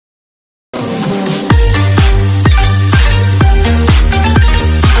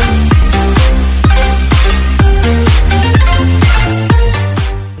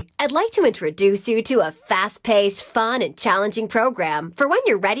to introduce you to a fast-paced, fun, and challenging program for when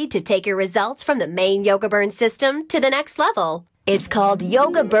you're ready to take your results from the main Yoga Burn system to the next level. It's called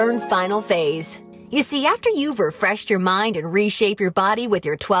Yoga Burn Final Phase. You see, after you've refreshed your mind and reshaped your body with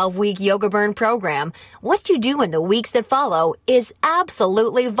your 12-week Yoga Burn program, what you do in the weeks that follow is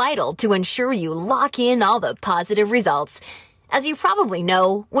absolutely vital to ensure you lock in all the positive results. As you probably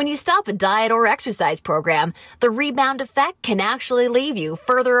know, when you stop a diet or exercise program, the rebound effect can actually leave you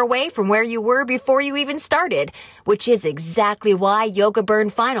further away from where you were before you even started, which is exactly why Yoga Burn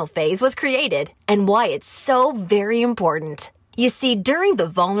Final Phase was created and why it's so very important. You see, during the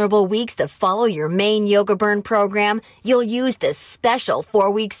vulnerable weeks that follow your main Yoga Burn program, you'll use this special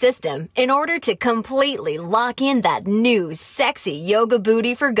 4-week system in order to completely lock in that new, sexy yoga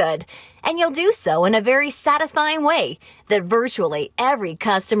booty for good. And you'll do so in a very satisfying way that virtually every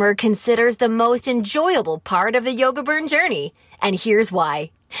customer considers the most enjoyable part of the Yoga Burn journey. And here's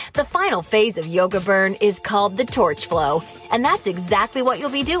why. The final phase of Yoga Burn is called the torch flow, and that's exactly what you'll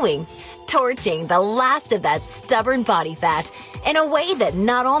be doing. Torching the last of that stubborn body fat in a way that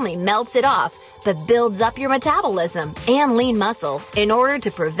not only melts it off, but builds up your metabolism and lean muscle in order to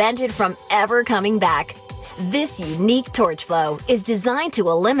prevent it from ever coming back. This unique torch flow is designed to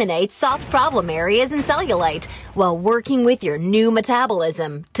eliminate soft problem areas and cellulite while working with your new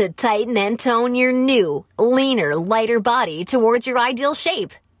metabolism to tighten and tone your new, leaner, lighter body towards your ideal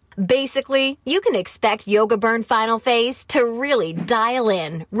shape. Basically, you can expect Yoga Burn Final Phase to really dial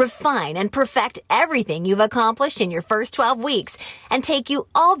in, refine, and perfect everything you've accomplished in your first 12 weeks and take you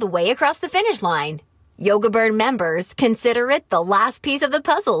all the way across the finish line. Yoga Burn members consider it the last piece of the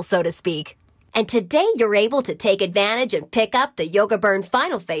puzzle, so to speak. And today you're able to take advantage and pick up the Yoga Burn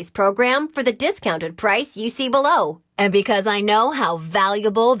Final Phase program for the discounted price you see below. And because I know how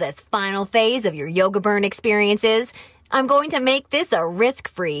valuable this final phase of your Yoga Burn experience is, I'm going to make this a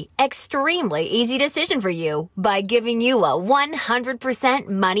risk-free, extremely easy decision for you by giving you a 100%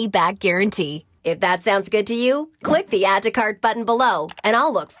 money-back guarantee. If that sounds good to you, click the Add to Cart button below, and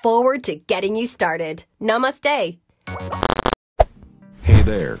I'll look forward to getting you started. Namaste. Hey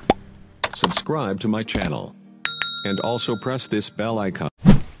there. Subscribe to my channel. And also press this bell icon.